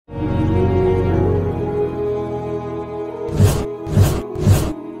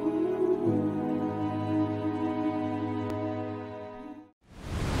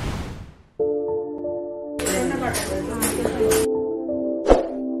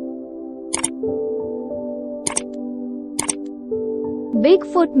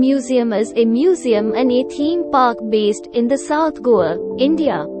Bigfoot Museum is a museum and a theme park based in the South Goa,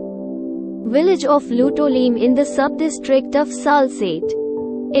 India. Village of Loutolim in the sub-district of Salcete.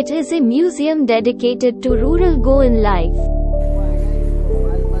 It is a museum dedicated to rural Goan life.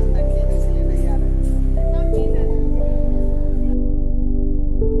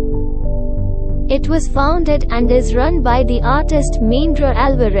 It was founded and is run by the artist Maendra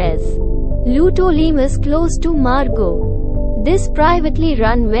Alvares. Loutolim is close to Margao. This privately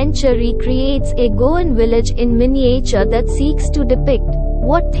run venture recreates a Goan village in miniature that seeks to depict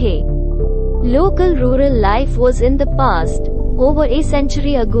what the local rural life was in the past, over a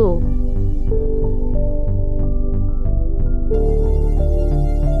century ago.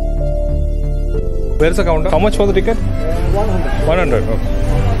 Where's the counter? How much for the ticket? 100. 100, okay.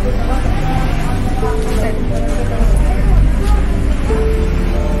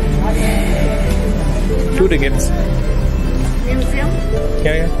 Two tickets. Museum?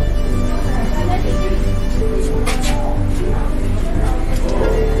 Yeah.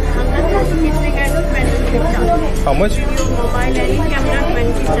 How much?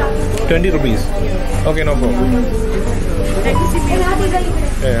 20 rupees. Okay, no problem.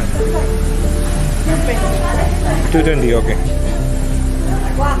 Yeah. 220, okay.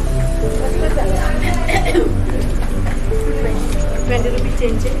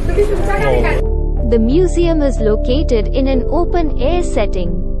 The museum is located in an open-air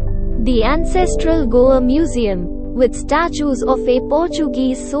setting. The Ancestral Goa Museum, with statues of a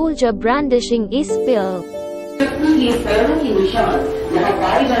Portuguese soldier brandishing a spear. ये पैरों की निशान यहाँ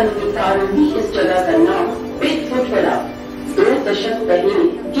पाए जाने के कारण ही इस जगह का नाम बिगफुट पड़ा। 2 दशक पहले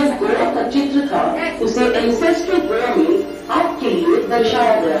जो गोवा का चित्र था उसे एंसेस्ट्रल गोवा में आपके लिए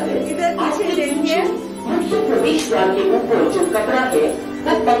दर्शाया गया है। मुख्य प्रवेश द्वार के ऊपर जो कपड़ा है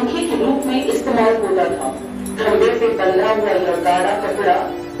वो पंखे के रूप में इस्तेमाल होता था। खंबे से बंधा हुआ यह गाढ़ा कपड़ा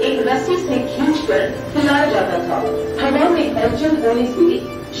एक रस्सी से खींचकर हिलाया जाता था। हवा में हलचल होने से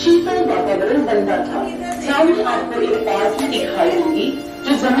शीतल वातावरण बनता था। सामने आपको एक पालकी दिखाई होगी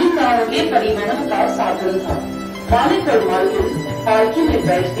जो जमींदारों के परिवहन का साधन था। मालिक और मालकिन पालकी में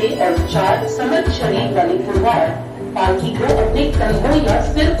बैठते और 4 समर्थ शरीर वाले कुम्हार पालकी को अपने कंधों या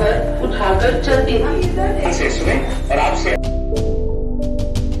सिर पर उठाकर चलते थे। और आपसे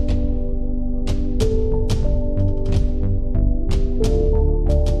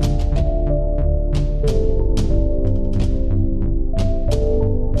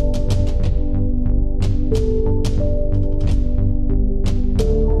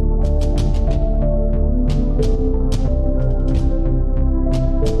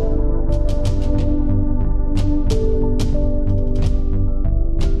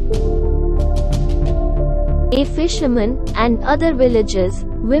A fisherman, and other villages,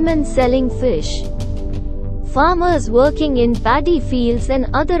 women selling fish. Farmers working in paddy fields and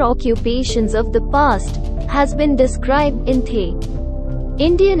other occupations of the past, has been described in the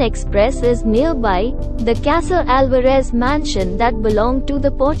Indian Express is nearby, the Casa Alvarez mansion that belonged to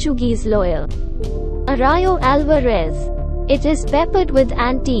the Portuguese lawyer Margao Alvares. It is peppered with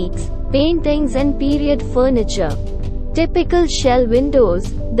antiques, paintings and period furniture. Typical shell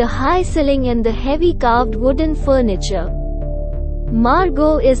windows, the high ceiling and the heavy carved wooden furniture.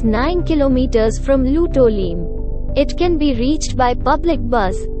 Margao is 9 kilometers from Loutolim. It can be reached by public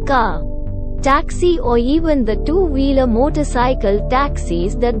bus, car, taxi or even the 2-wheeler motorcycle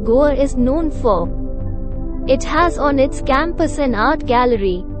taxis that Goa is known for. It has on its campus an art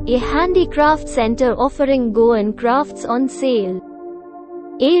gallery, a handicraft center offering Goan crafts on sale,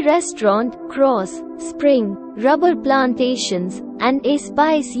 a restaurant, cross, spring, rubber plantations, and a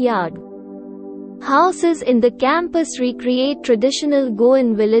spice yard. Houses in the campus recreate traditional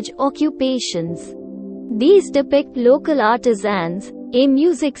Goan village occupations. These depict local artisans, a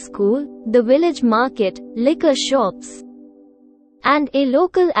music school, the village market, liquor shops, and a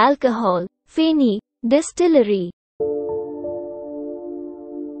local alcohol, Feni, distillery.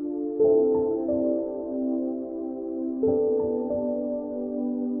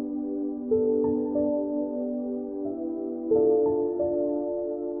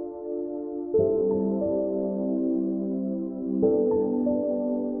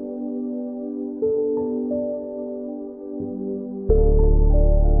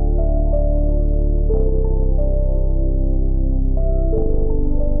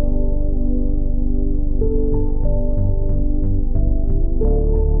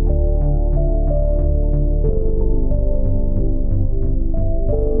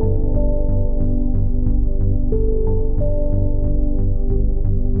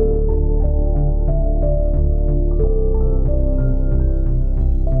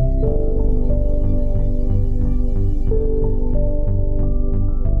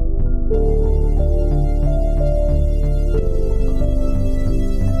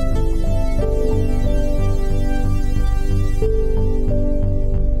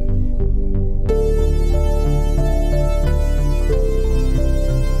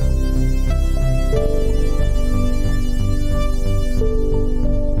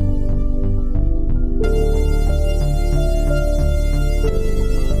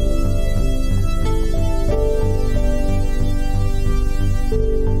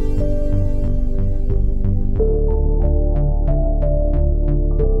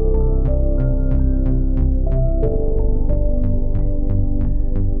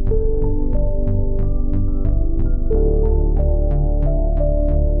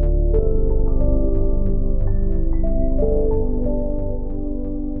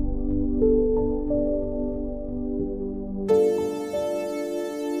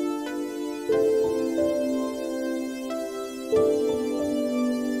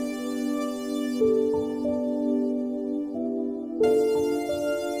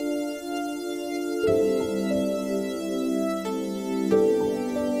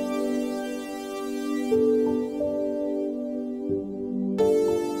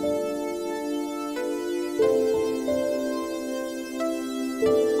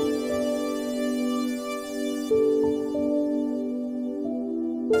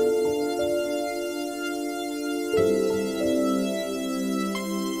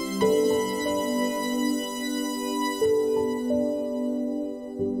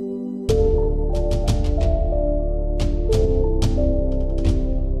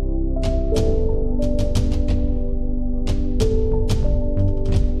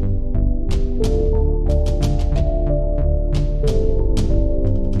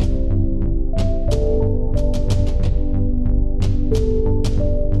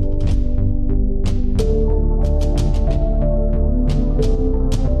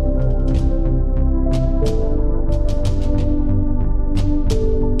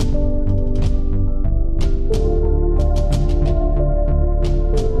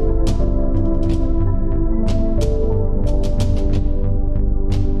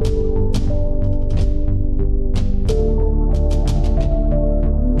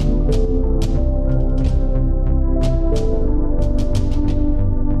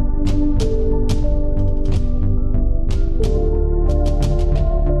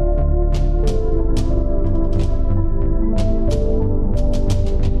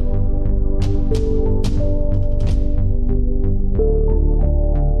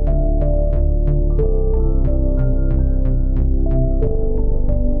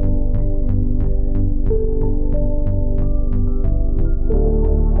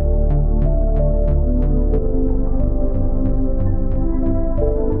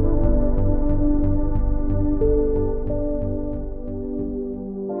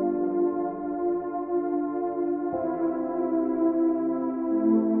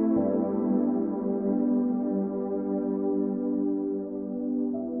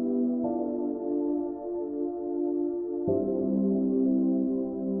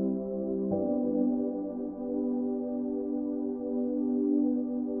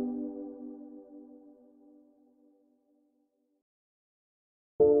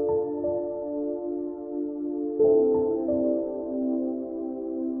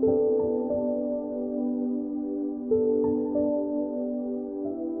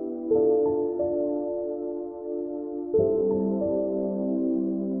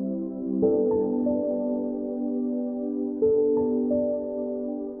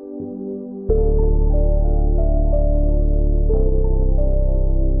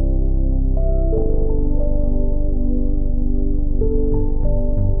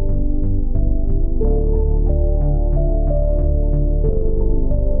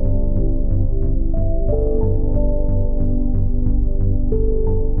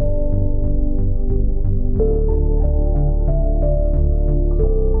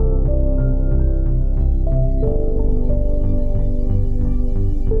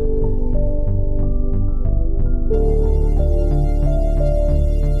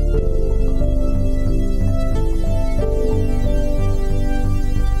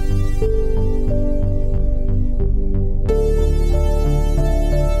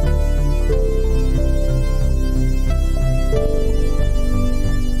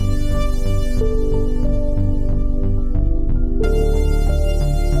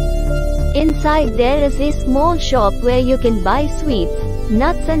 Inside there is a small shop where you can buy sweets,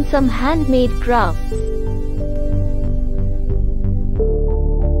 nuts and some handmade crafts.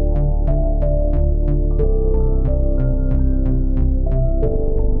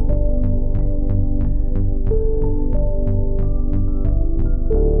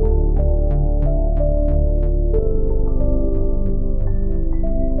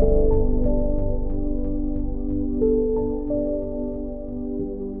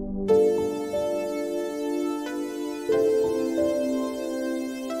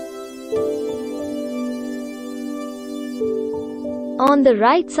 On the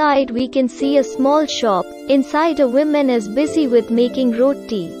right side we can see a small shop. Inside a woman is busy with making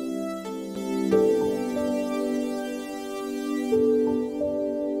roti.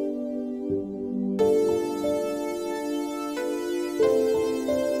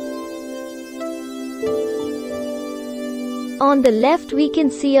 On the left we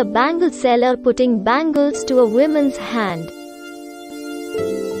can see a bangle seller putting bangles to a woman's hand.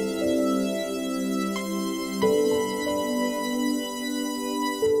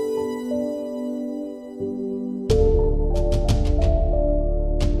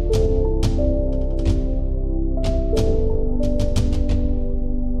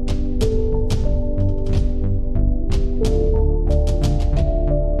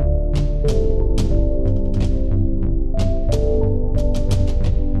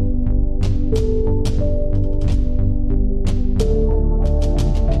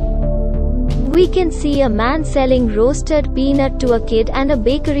 We can see a man selling roasted peanut to a kid and a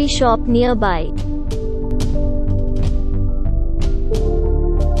bakery shop nearby.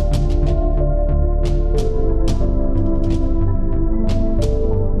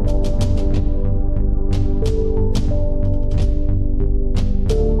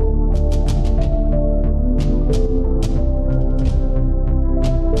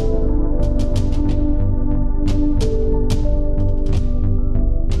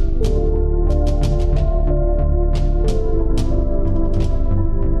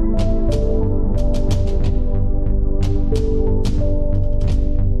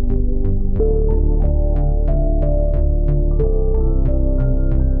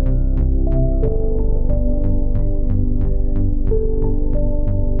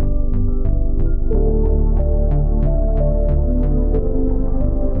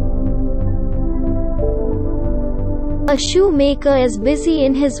 A shoemaker is busy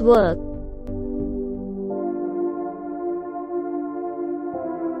in his work.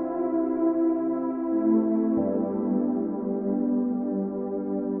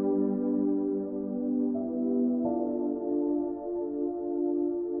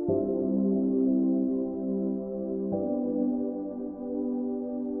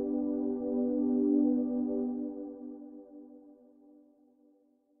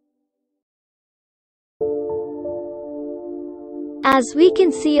 As we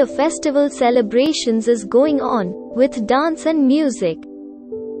can see, a festival celebrations is going on, with dance and music.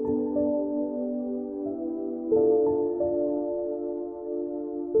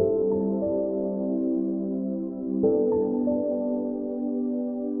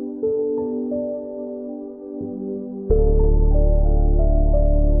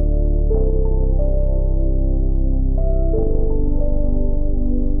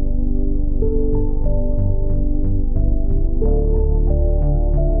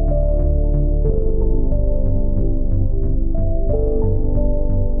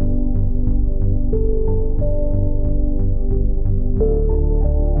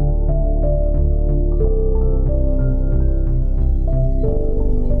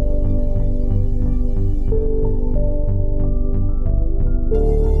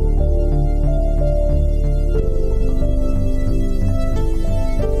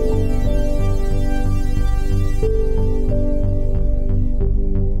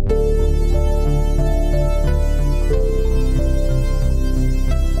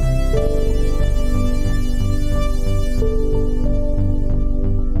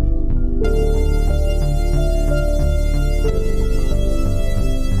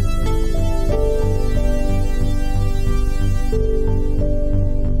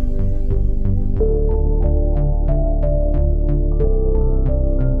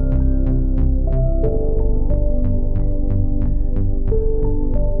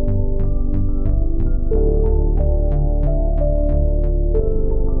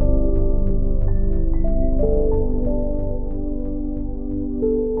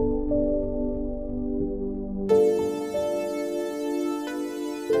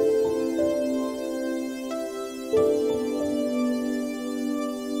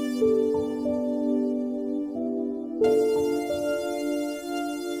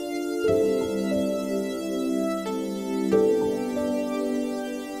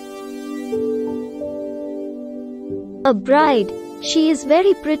 A bride. She is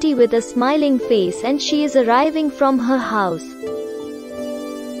very pretty with a smiling face and she is arriving from her house.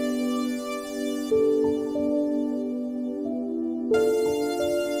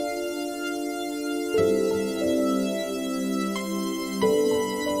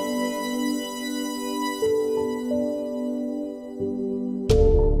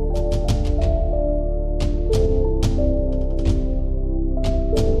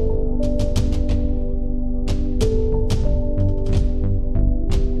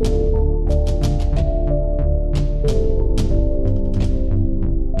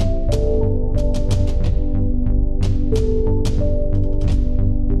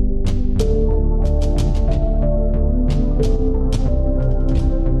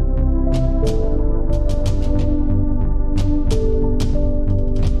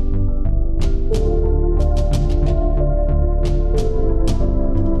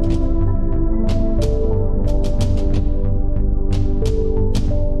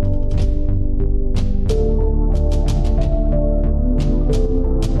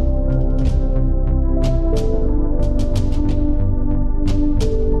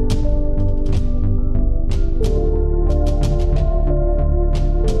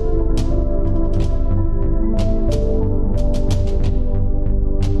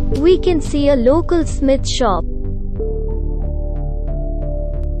 We can see a local smith shop.